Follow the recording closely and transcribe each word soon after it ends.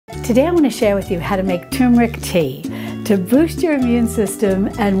Today I want to share with you how to make turmeric tea to boost your immune system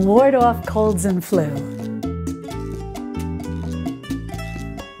and ward off colds and flu.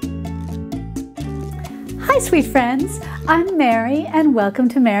 Hi sweet friends, I'm Mary and welcome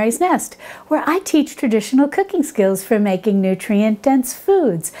to Mary's Nest, where I teach traditional cooking skills for making nutrient-dense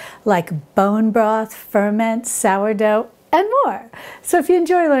foods like bone broth, ferment, sourdough, and more. So if you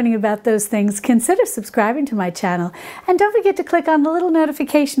enjoy learning about those things, consider subscribing to my channel and don't forget to click on the little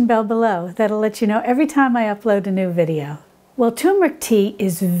notification bell below. That'll let you know every time I upload a new video. Well, turmeric tea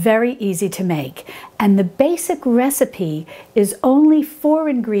is very easy to make, and the basic recipe is only 4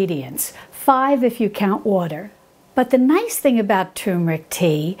 ingredients, 5 if you count water. But the nice thing about turmeric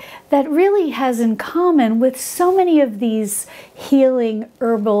tea that really has in common with so many of these healing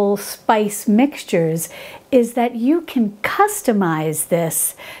herbal spice mixtures is that you can customize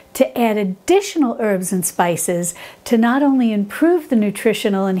this to add additional herbs and spices to not only improve the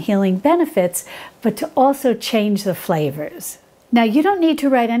nutritional and healing benefits, but to also change the flavors. Now, you don't need to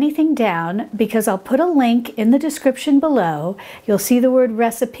write anything down because I'll put a link in the description below. You'll see the word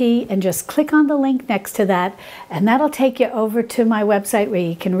recipe and just click on the link next to that, and that'll take you over to my website where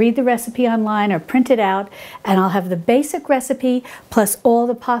you can read the recipe online or print it out, and I'll have the basic recipe plus all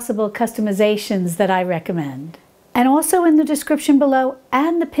the possible customizations that I recommend. And also in the description below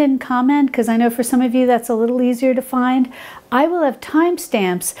and the pinned comment, because I know for some of you that's a little easier to find, I will have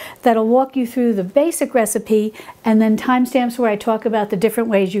timestamps that'll walk you through the basic recipe and then timestamps where I talk about the different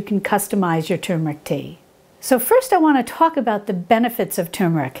ways you can customize your turmeric tea. So first I want to talk about the benefits of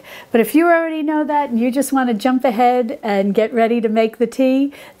turmeric, but if you already know that and you just want to jump ahead and get ready to make the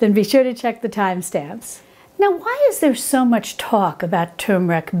tea, then be sure to check the timestamps. Now, why is there so much talk about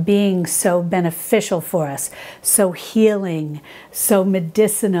turmeric being so beneficial for us, so healing, so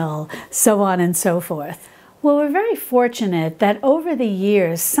medicinal, so on and so forth? Well, we're very fortunate that over the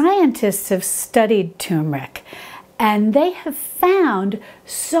years, scientists have studied turmeric, and they have found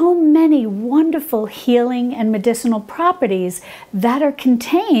so many wonderful healing and medicinal properties that are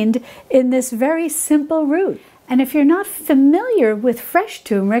contained in this very simple root. And if you're not familiar with fresh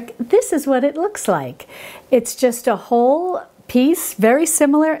turmeric, this is what it looks like. It's just a whole piece, very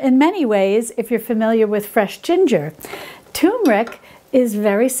similar in many ways if you're familiar with fresh ginger. Turmeric is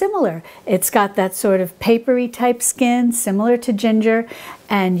very similar. It's got that sort of papery type skin, similar to ginger,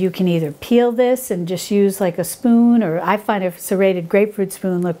 and you can either peel this and just use like a spoon, or I find a serrated grapefruit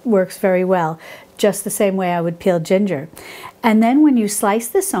spoon works very well, just the same way I would peel ginger. And then when you slice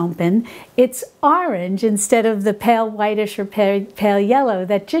this open, it's orange instead of the pale whitish or pale yellow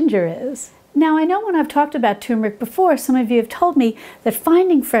that ginger is. Now, I know when I've talked about turmeric before, some of you have told me that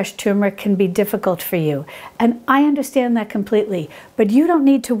finding fresh turmeric can be difficult for you. And I understand that completely, but you don't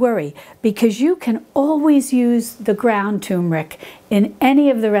need to worry because you can always use the ground turmeric in any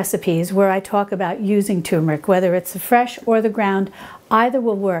of the recipes where I talk about using turmeric, whether it's the fresh or the ground. Either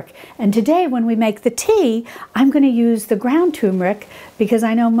will work. And today when we make the tea, I'm going to use the ground turmeric because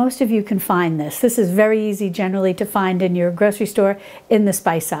I know most of you can find this. This is very easy generally to find in your grocery store in the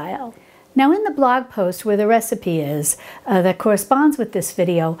spice aisle. Now, in the blog post where the recipe is that corresponds with this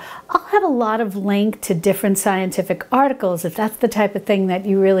video, I'll have a lot of link to different scientific articles, if that's the type of thing that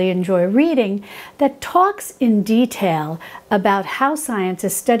you really enjoy reading, that talks in detail about how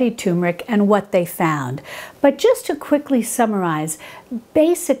scientists studied turmeric and what they found. But just to quickly summarize,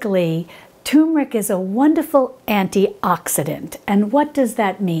 basically, turmeric is a wonderful antioxidant. And what does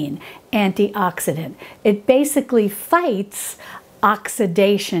that mean, antioxidant? It basically fights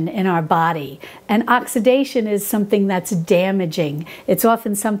oxidation in our body. And oxidation is something that's damaging. It's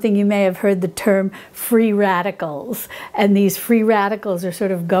often something you may have heard the term free radicals. And these free radicals are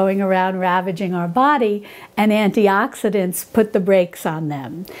sort of going around ravaging our body, and antioxidants put the brakes on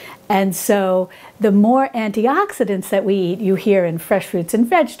them. And so the more antioxidants that we eat, you hear in fresh fruits and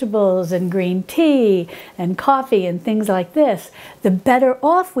vegetables and green tea and coffee and things like this, the better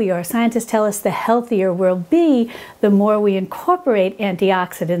off we are. Scientists tell us the healthier we'll be, the more we incorporate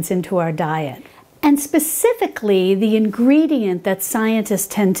antioxidants into our diet. And specifically, the ingredient that scientists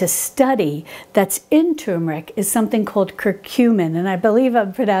tend to study that's in turmeric is something called curcumin, and I believe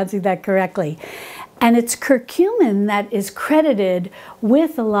I'm pronouncing that correctly. And it's curcumin that is credited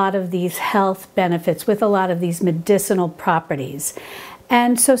with a lot of these health benefits, with a lot of these medicinal properties.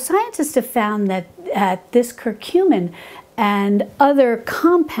 And so scientists have found that this curcumin and other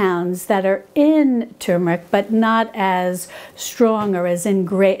compounds that are in turmeric, but not as strong or as in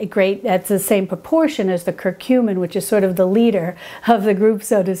great at the same proportion as the curcumin, which is sort of the leader of the group,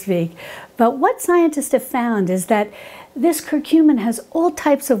 so to speak. But what scientists have found is that this curcumin has all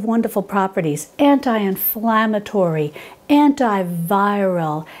types of wonderful properties: anti-inflammatory,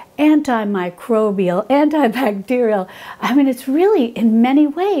 antiviral, antimicrobial, antibacterial. I mean, it's really in many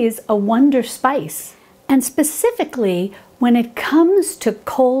ways a wonder spice. And specifically, when it comes to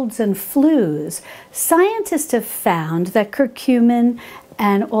colds and flus, scientists have found that curcumin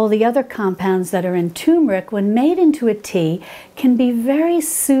and all the other compounds that are in turmeric, when made into a tea, can be very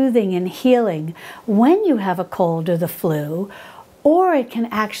soothing and healing when you have a cold or the flu, or it can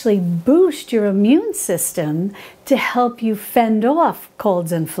actually boost your immune system to help you fend off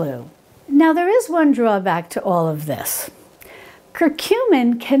colds and flu. Now, there is one drawback to all of this.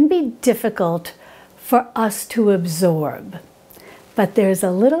 Curcumin can be difficult for us to absorb, but there's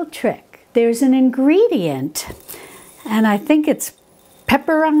a little trick. There's an ingredient, and I think it's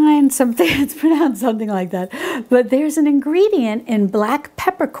pepperine, something, it's pronounced something like that. But there's an ingredient in black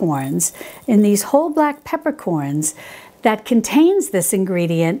peppercorns, in these whole black peppercorns, that contains this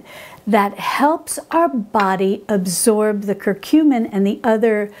ingredient that helps our body absorb the curcumin and the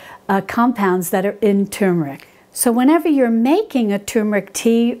other compounds that are in turmeric. So whenever you're making a turmeric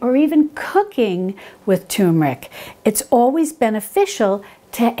tea or even cooking with turmeric, it's always beneficial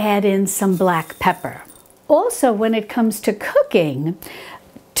to add in some black pepper. Also, when it comes to cooking,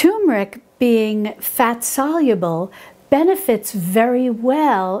 turmeric, being fat soluble, benefits very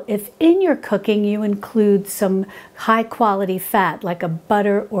well if in your cooking you include some high quality fat like a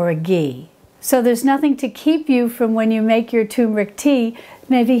butter or a ghee. So there's nothing to keep you from, when you make your turmeric tea,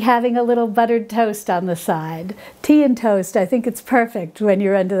 maybe having a little buttered toast on the side. Tea and toast, I think it's perfect when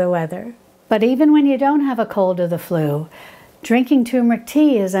you're under the weather. But even when you don't have a cold or the flu, drinking turmeric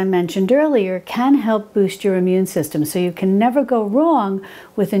tea, as I mentioned earlier, can help boost your immune system, so you can never go wrong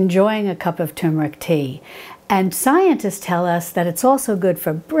with enjoying a cup of turmeric tea. And scientists tell us that it's also good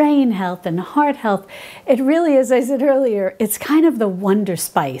for brain health and heart health. It really, as I said earlier, it's kind of the wonder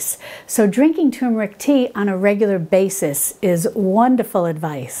spice. So drinking turmeric tea on a regular basis is wonderful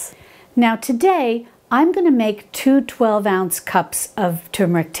advice. Now today, I'm going to make two 12-ounce cups of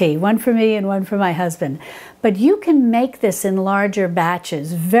turmeric tea, one for me and one for my husband. But you can make this in larger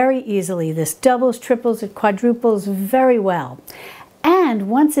batches very easily. This doubles, triples, it quadruples very well. And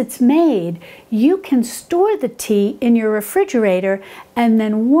once it's made, you can store the tea in your refrigerator and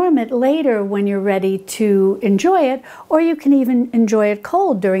then warm it later when you're ready to enjoy it, or you can even enjoy it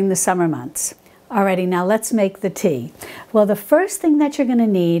cold during the summer months. Alrighty, now let's make the tea. Well, the first thing that you're going to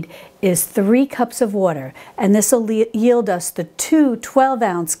need is 3 cups of water, and this will yield us the 2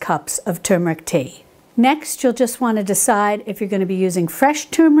 12-ounce cups of turmeric tea. Next, you'll just want to decide if you're going to be using fresh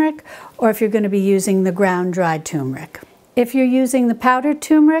turmeric or if you're going to be using the ground dried turmeric. If you're using the powdered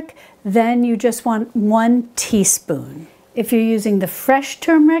turmeric, then you just want 1 teaspoon. If you're using the fresh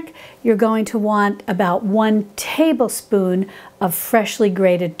turmeric, you're going to want about 1 tablespoon of freshly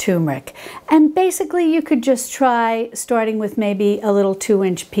grated turmeric. And basically you could just try starting with maybe a little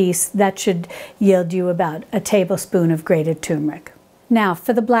 2-inch piece. That should yield you about a tablespoon of grated turmeric. Now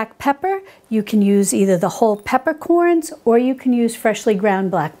for the black pepper, you can use either the whole peppercorns or you can use freshly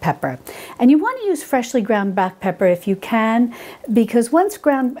ground black pepper. And you want to use freshly ground black pepper if you can, because once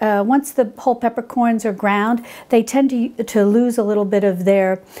the whole peppercorns are ground, they tend to lose a little bit of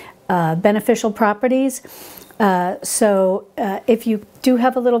their beneficial properties. If you do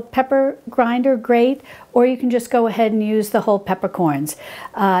have a little pepper grinder, great, or you can just go ahead and use the whole peppercorns.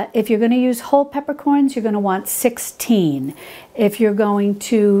 If you're going to use whole peppercorns, you're going to want 16. If you're going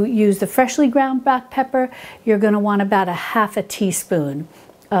to use the freshly ground black pepper, you're going to want about a half a teaspoon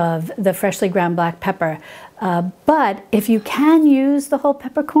of the freshly ground black pepper. But if you can use the whole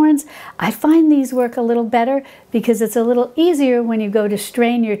peppercorns, I find these work a little better because it's a little easier when you go to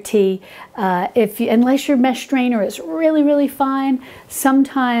strain your tea. Unless your mesh strainer is really, really fine,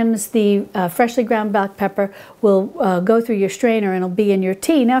 sometimes the freshly ground black pepper will go through your strainer and it'll be in your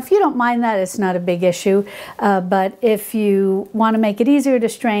tea. Now, if you don't mind that, it's not a big issue. But if you want to make it easier to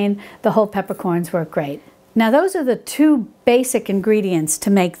strain, the whole peppercorns work great. Now, those are the 2 basic ingredients to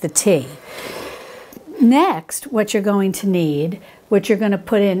make the tea. Next, what you're going to need, what you're going to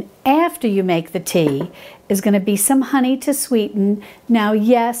put in after you make the tea, is going to be some honey to sweeten. Now,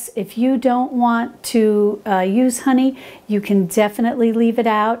 yes, if you don't want to use honey, you can definitely leave it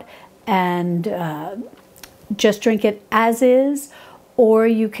out and just drink it as is, or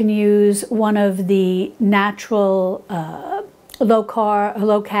you can use one of the natural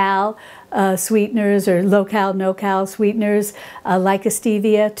low-cal sweeteners or low-cal, no-cal sweeteners like a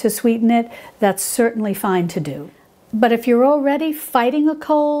stevia to sweeten it. That's certainly fine to do. But if you're already fighting a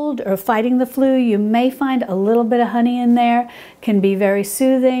cold or fighting the flu, you may find a little bit of honey in there can be very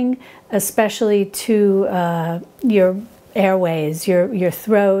soothing, especially to your airways, your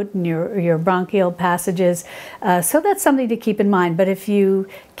throat and your bronchial passages. So that's something to keep in mind. But if you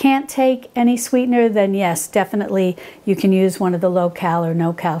can't take any sweetener, then yes, definitely you can use one of the low-cal or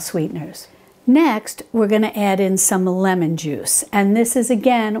no-cal sweeteners. Next, we're going to add in some lemon juice. And this is,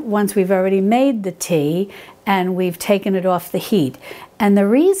 again, once we've already made the tea and we've taken it off the heat. And the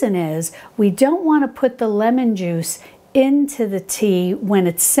reason is we don't want to put the lemon juice into the tea when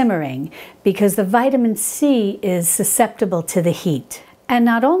it's simmering, because the vitamin C is susceptible to the heat. And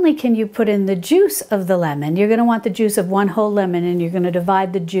not only can you put in the juice of the lemon, you're going to want the juice of one whole lemon, and you're going to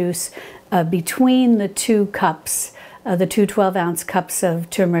divide the juice between the two cups, the two 12-ounce cups of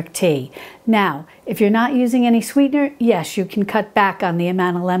turmeric tea. Now, if you're not using any sweetener, yes, you can cut back on the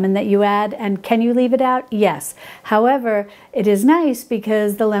amount of lemon that you add. And can you leave it out? Yes. However, it is nice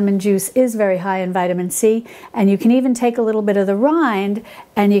because the lemon juice is very high in vitamin C, and you can even take a little bit of the rind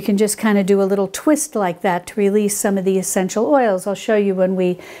and you can just kind of do a little twist like that to release some of the essential oils. I'll show you when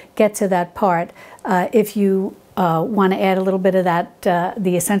we get to that part. If you want to add a little bit of that,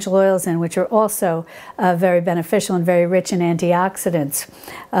 the essential oils in, which are also very beneficial and very rich in antioxidants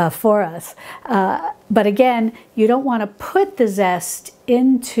for us. But again, you don't want to put the zest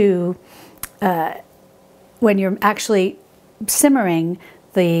into when you're actually simmering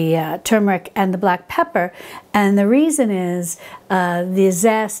the turmeric and the black pepper. And the reason is the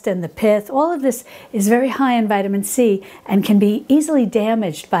zest and the pith, all of this is very high in vitamin C and can be easily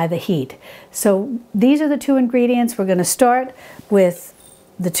damaged by the heat. So these are the two ingredients. We're going to start with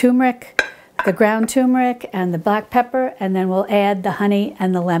the turmeric, the ground turmeric and the black pepper, and then we'll add the honey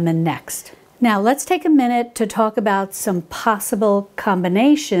and the lemon next. Now let's take a minute to talk about some possible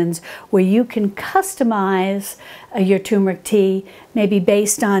combinations where you can customize your turmeric tea, maybe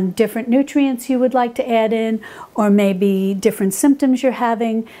based on different nutrients you would like to add in, or maybe different symptoms you're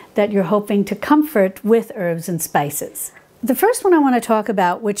having that you're hoping to comfort with herbs and spices. The first one I want to talk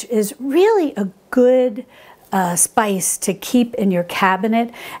about, which is really a good spice to keep in your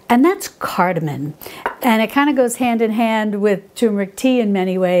cabinet, and that's cardamom. And it kind of goes hand in hand with turmeric tea in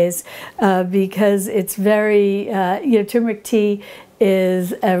many ways, because it's very, turmeric tea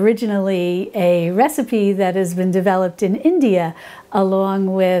is originally a recipe that has been developed in India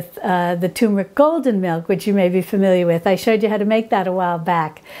along with the turmeric golden milk, which you may be familiar with. I showed you how to make that a while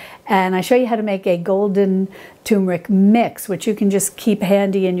back. And I show you how to make a golden turmeric mix, which you can just keep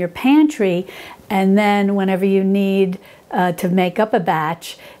handy in your pantry. And then whenever you need to make up a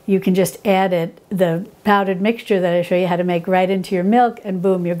batch, you can just add it, the powdered mixture that I show you how to make, right into your milk, and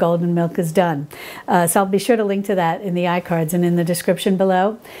boom, your golden milk is done. So I'll be sure to link to that in the iCards and in the description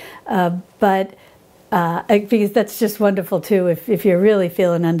below. Because that's just wonderful too if you're really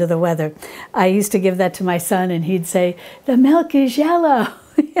feeling under the weather. I used to give that to my son and he'd say, "The milk is yellow."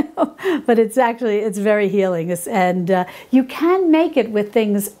 But it's very healing, and you can make it with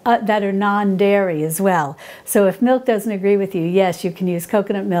things that are non-dairy as well. So if milk doesn't agree with you, yes, you can use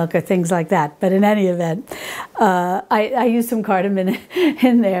coconut milk or things like that. But in any event, I use some cardamom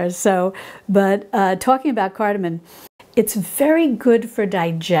in there. So, but talking about cardamom, it's very good for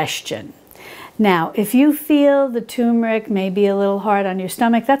digestion. Now, if you feel the turmeric may be a little hard on your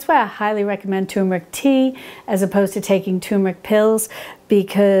stomach, that's why I highly recommend turmeric tea as opposed to taking turmeric pills,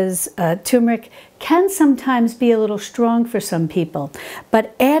 because turmeric can sometimes be a little strong for some people.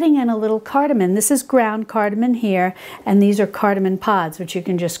 But adding in a little cardamom, this is ground cardamom here, and these are cardamom pods, which you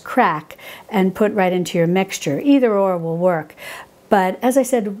can just crack and put right into your mixture. Either or will work. But as I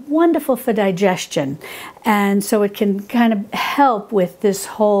said, wonderful for digestion. And so it can kind of help with this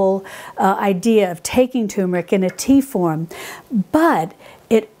whole idea of taking turmeric in a tea form. But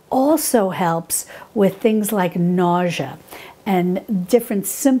it also helps with things like nausea and different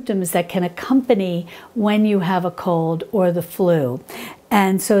symptoms that can accompany when you have a cold or the flu.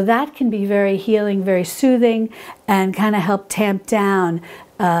 And so that can be very healing, very soothing, and kind of help tamp down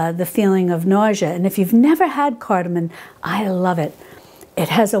the feeling of nausea. And if you've never had cardamom, I love it. It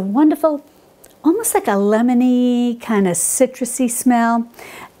has a wonderful, almost like a lemony, kind of citrusy smell.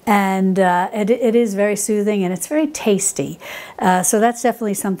 And it is very soothing, and it's very tasty. So that's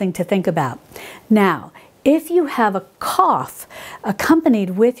definitely something to think about. Now, if you have a cough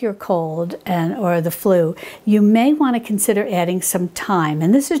accompanied with your cold or the flu, you may want to consider adding some thyme.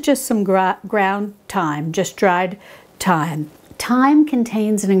 And this is just some ground thyme, just dried thyme. Thyme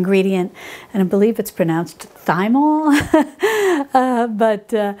contains an ingredient, and I believe it's pronounced thymol,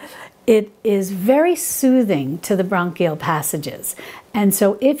 but it is very soothing to the bronchial passages. And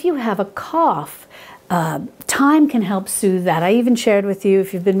so if you have a cough, Thyme can help soothe that. I even shared with you,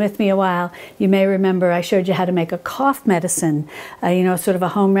 if you've been with me a while, you may remember I showed you how to make a cough medicine, you know, sort of a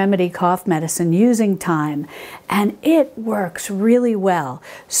home remedy cough medicine using thyme. And it works really well.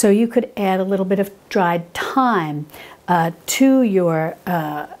 So you could add a little bit of dried thyme to your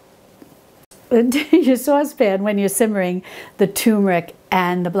saucepan when you're simmering the turmeric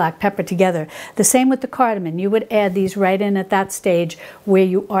and the black pepper together. The same with the cardamom. You would add these right in at that stage where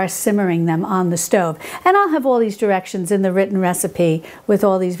you are simmering them on the stove. And I'll have all these directions in the written recipe with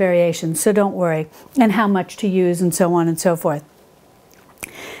all these variations, so don't worry, and how much to use and so on and so forth.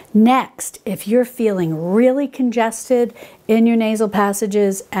 Next, if you're feeling really congested in your nasal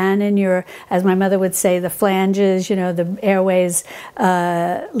passages and in your, as my mother would say, the flanges, you know, the airways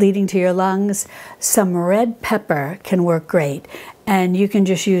leading to your lungs, some red pepper can work great. And you can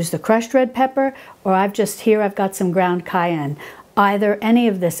just use the crushed red pepper, or I've got some ground cayenne. Either any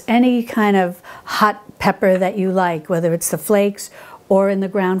of this, any kind of hot pepper that you like, whether it's the flakes or in the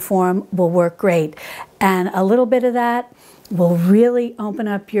ground form, will work great. And a little bit of that will really open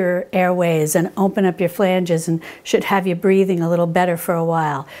up your airways and open up your flanges and should have you breathing a little better for a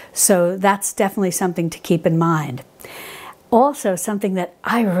while. So that's definitely something to keep in mind. Also, something that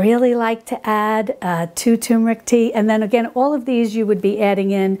I really like to add to turmeric tea, and then again, all of these you would be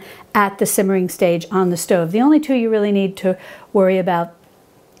adding in at the simmering stage on the stove. The only two you really need to worry about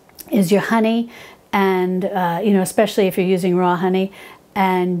is your honey, and you know, especially if you're using raw honey,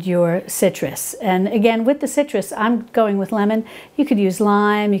 and your citrus. And again, with the citrus, I'm going with lemon. You could use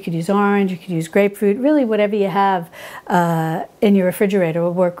lime, you could use orange, you could use grapefruit. Really, whatever you have in your refrigerator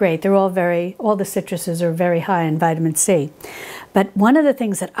will work great. They're all the citruses are very high in vitamin C. But one of the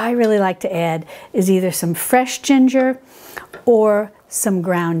things that I really like to add is either some fresh ginger or some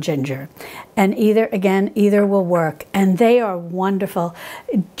ground ginger. And either will work. And they are wonderful.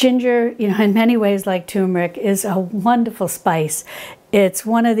 Ginger, you know, in many ways like turmeric, is a wonderful spice. It's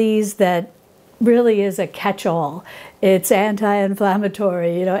one of these that really is a catch-all. It's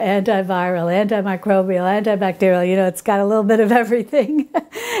anti-inflammatory, you know, antiviral, antimicrobial, antibacterial, you know, it's got a little bit of everything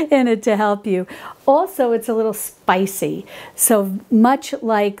in it to help you. Also, it's a little spicy. So much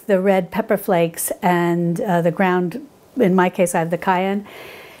like the red pepper flakes and the ground, in my case I have the cayenne,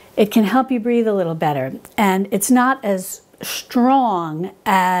 it can help you breathe a little better. And it's not as strong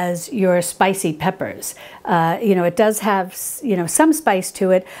as your spicy peppers. You know, it does have, you know, some spice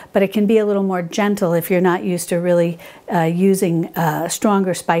to it, but it can be a little more gentle if you're not used to really using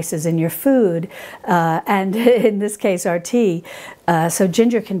stronger spices in your food, and in this case our tea. So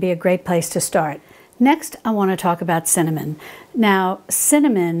ginger can be a great place to start. Next, I want to talk about cinnamon. Now,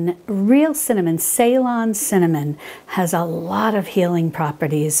 cinnamon, real cinnamon, Ceylon cinnamon, has a lot of healing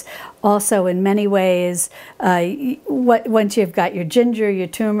properties. Also, in many ways, once you've got your ginger, your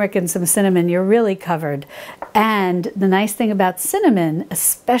turmeric, and some cinnamon, you're really covered. And the nice thing about cinnamon,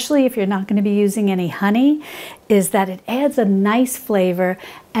 especially if you're not going to be using any honey, is that it adds a nice flavor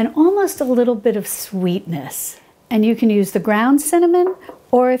and almost a little bit of sweetness. And you can use the ground cinnamon,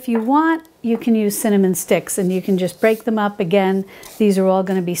 or if you want, you can use cinnamon sticks, and you can just break them up. Again, these are all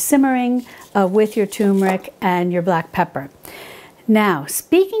going to be simmering with your turmeric and your black pepper. Now,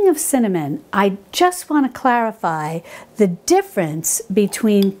 speaking of cinnamon, I just want to clarify the difference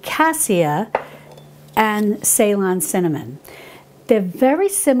between cassia and Ceylon cinnamon. They're very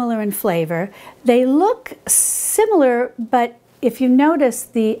similar in flavor. They look similar, but if you notice,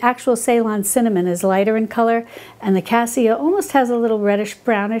 the actual Ceylon cinnamon is lighter in color, and the cassia almost has a little reddish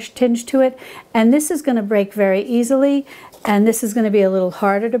brownish tinge to it, and this is going to break very easily, and this is going to be a little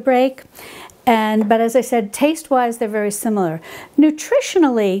harder to break. But as I said, taste-wise, they're very similar.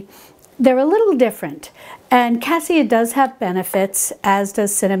 Nutritionally, they're a little different, and cassia does have benefits, as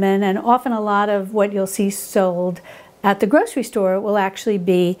does cinnamon, and often a lot of what you'll see sold at the grocery store will actually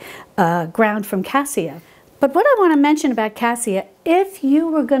be ground from cassia. But what I want to mention about cassia, if you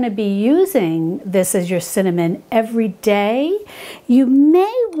were going to be using this as your cinnamon every day, you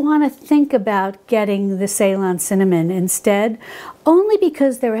may want to think about getting the Ceylon cinnamon instead, only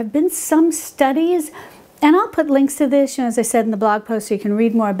because there have been some studies, and I'll put links to this, you know, as I said in the blog post, so you can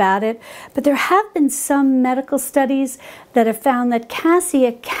read more about it, but there have been some medical studies that have found that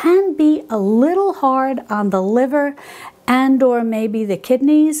cassia can be a little hard on the liver and or maybe the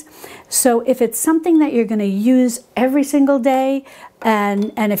kidneys. So if it's something that you're going to use every single day,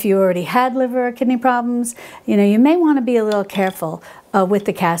 and if you already had liver or kidney problems, you know, you may want to be a little careful with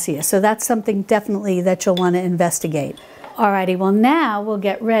the cassia. So that's something definitely that you'll want to investigate. Alrighty, well now we'll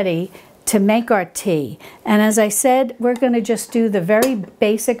get ready to make our tea. And as I said, we're going to just do the very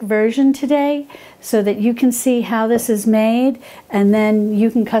basic version today so that you can see how this is made, and then you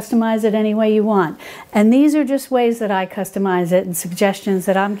can customize it any way you want. And these are just ways that I customize it and suggestions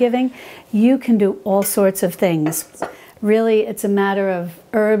that I'm giving. You can do all sorts of things. Really, it's a matter of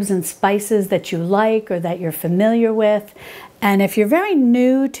herbs and spices that you like or that you're familiar with. And if you're very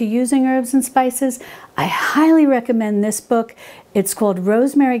new to using herbs and spices, I highly recommend this book. It's called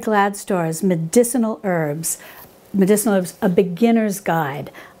Rosemary Gladstar's Medicinal Herbs, A Beginner's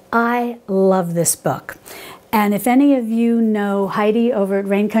Guide. I love this book. And if any of you know Heidi over at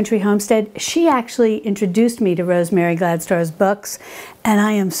Rain Country Homestead, she actually introduced me to Rosemary Gladstar's books, and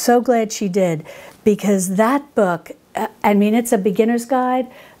I am so glad she did, because that book, I mean, it's a beginner's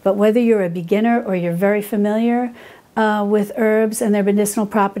guide, but whether you're a beginner or you're very familiar with herbs and their medicinal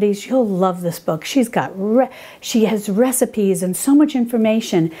properties, you'll love this book. She has recipes and so much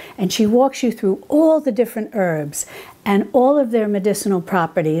information, and she walks you through all the different herbs and all of their medicinal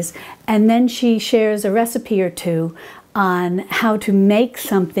properties, and then she shares a recipe or two on how to make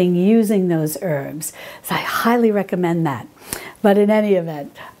something using those herbs. So I highly recommend that. But in any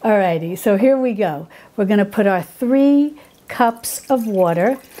event, alrighty, so here we go. We're going to put our 3 cups of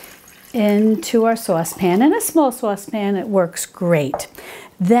water into our saucepan. In a small saucepan, it works great.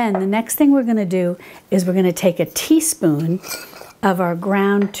 Then the next thing we're going to do is we're going to take a teaspoon of our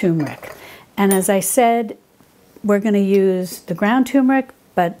ground turmeric. And as I said, we're going to use the ground turmeric,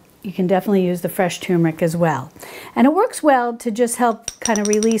 but you can definitely use the fresh turmeric as well. And it works well to just help kind of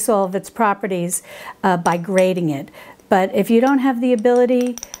release all of its properties by grating it. But if you don't have the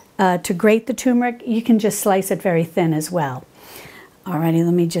ability to grate the turmeric, you can just slice it very thin as well. Alrighty,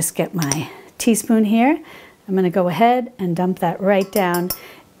 let me just get my teaspoon here. I'm going to go ahead and dump that right down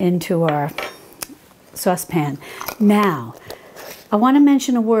into our saucepan. Now, I want to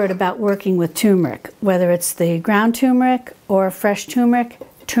mention a word about working with turmeric. Whether it's the ground turmeric or fresh turmeric,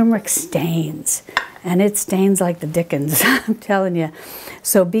 turmeric stains. And it stains like the dickens, I'm telling you.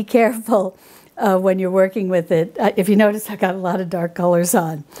 So be careful when you're working with it. If you notice, I got a lot of dark colors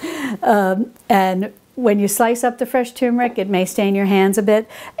on. And when you slice up the fresh turmeric, it may stain your hands a bit.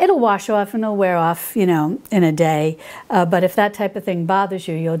 It'll wash off and it'll wear off, you know, in a day. But if that type of thing bothers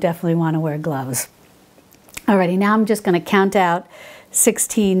you, you'll definitely want to wear gloves. Alrighty, now I'm just going to count out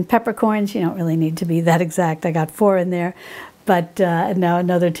 16 peppercorns. You don't really need to be that exact. I got 4 in there. But now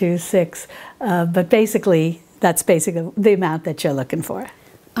another 2, 6. But basically, that's basically the amount that you're looking for.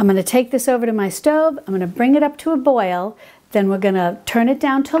 I'm going to take this over to my stove. I'm going to bring it up to a boil. Then we're going to turn it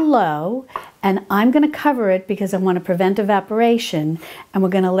down to low, and I'm going to cover it because I want to prevent evaporation, and we're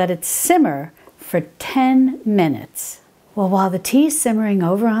going to let it simmer for 10 minutes. Well, while the tea's simmering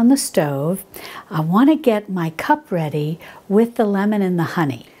over on the stove, I want to get my cup ready with the lemon and the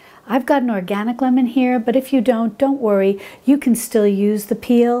honey. I've got an organic lemon here, but if you don't worry. You can still use the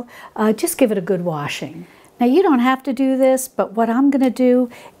peel. Just give it a good washing. Now, you don't have to do this, but what I'm going to do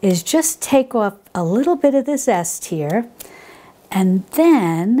is just take off a little bit of the zest here, and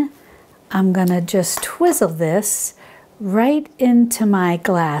then I'm going to just twizzle this right into my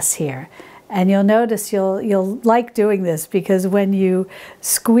glass here. And you'll notice you'll like doing this because when you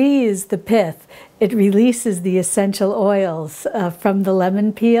squeeze the pith, it releases the essential oils from the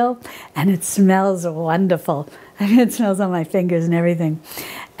lemon peel, and it smells wonderful. I mean, it smells on my fingers and everything.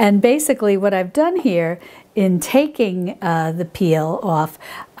 And basically what I've done here in taking the peel off,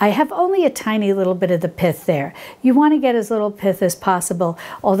 I have only a tiny little bit of the pith there. You want to get as little pith as possible.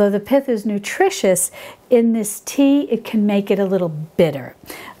 Although the pith is nutritious, in this tea it can make it a little bitter.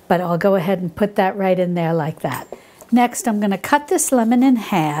 But I'll go ahead and put that right in there like that. Next, I'm going to cut this lemon in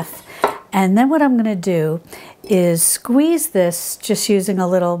half, and then what I'm going to do is squeeze this, just using a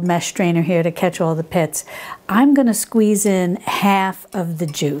little mesh strainer here to catch all the pits. I'm going to squeeze in half of the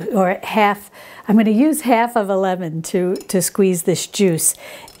juice, or I'm going to use half of a lemon to squeeze this juice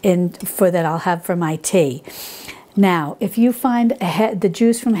in that I'll have for my tea. Now, if you find the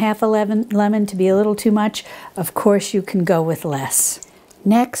juice from half a lemon to be a little too much, of course you can go with less.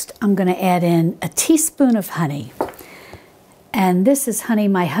 Next, I'm going to add in a teaspoon of honey. And this is honey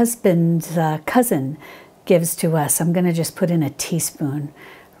my husband's cousin gives to us. I'm going to just put in a teaspoon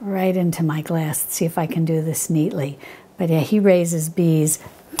right into my glass. Let's see if I can do this neatly. But yeah, he raises bees.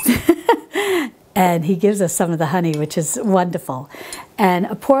 And he gives us some of the honey, which is wonderful. And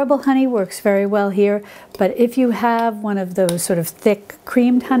a pourable honey works very well here, but if you have one of those sort of thick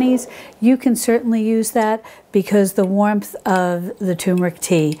creamed honeys, you can certainly use that because the warmth of the turmeric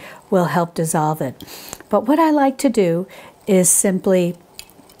tea will help dissolve it. But what I like to do is simply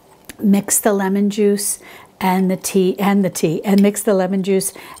mix the lemon juice and mix the lemon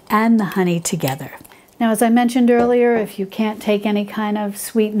juice and the honey together. Now, as I mentioned earlier, if you can't take any kind of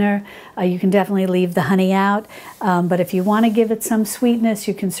sweetener, you can definitely leave the honey out. But if you want to give it some sweetness,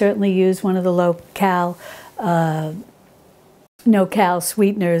 you can certainly use one of the low-cal, no-cal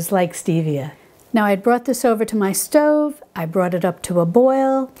sweeteners like stevia. Now, I had brought this over to my stove. I brought it up to a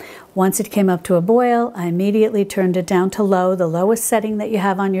boil. Once it came up to a boil, I immediately turned it down to low, the lowest setting that you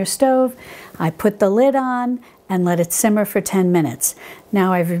have on your stove. I put the lid on and let it simmer for 10 minutes.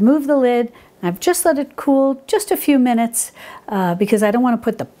 Now, I've removed the lid. I've just let it cool just a few minutes because I don't want to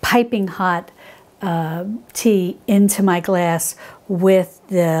put the piping hot tea into my glass with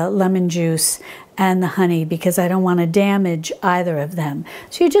the lemon juice and the honey because I don't want to damage either of them.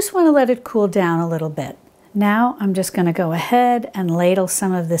 So you just want to let it cool down a little bit. Now I'm just going to go ahead and ladle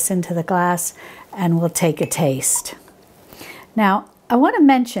some of this into the glass and we'll take a taste. Now I want to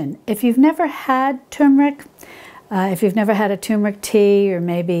mention, if you've never had turmeric, if you've never had a turmeric tea or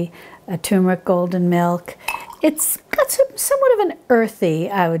maybe a turmeric golden milk, it's got somewhat of an earthy,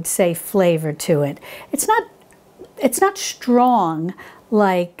 I would say, flavor to it. It's not strong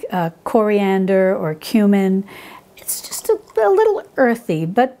like coriander or cumin. It's just a little earthy,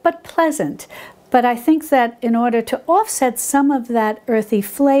 but pleasant. But I think that in order to offset some of that earthy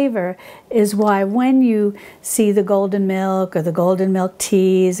flavor is why when you see the golden milk or the golden milk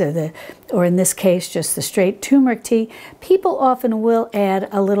teas or in this case just the straight turmeric tea, people often will add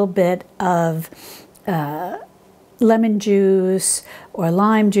a little bit of lemon juice or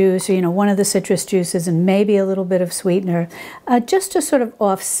lime juice or one of the citrus juices and maybe a little bit of sweetener just to sort of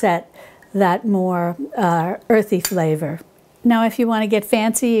offset that more earthy flavor. Now, if you want to get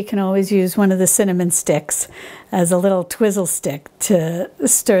fancy, you can always use one of the cinnamon sticks as a little twizzle stick to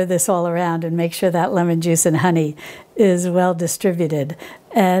stir this all around and make sure that lemon juice and honey is well distributed.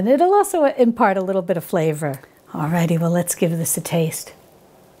 And it'll also impart a little bit of flavor. Alrighty, well, let's give this a taste.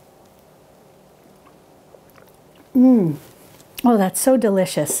 Oh, that's so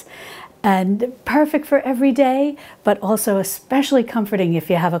delicious. And perfect for every day, but also especially comforting if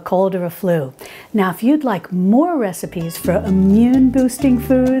you have a cold or a flu. Now, if you'd like more recipes for immune-boosting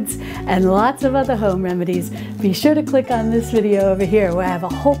foods and lots of other home remedies, be sure to click on this video over here where I have a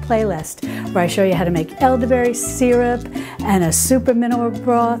whole playlist where I show you how to make elderberry syrup and a super mineral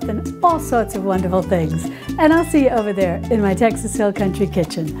broth and all sorts of wonderful things. And I'll see you over there in my Texas Hill Country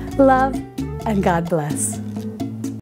Kitchen. Love and God bless.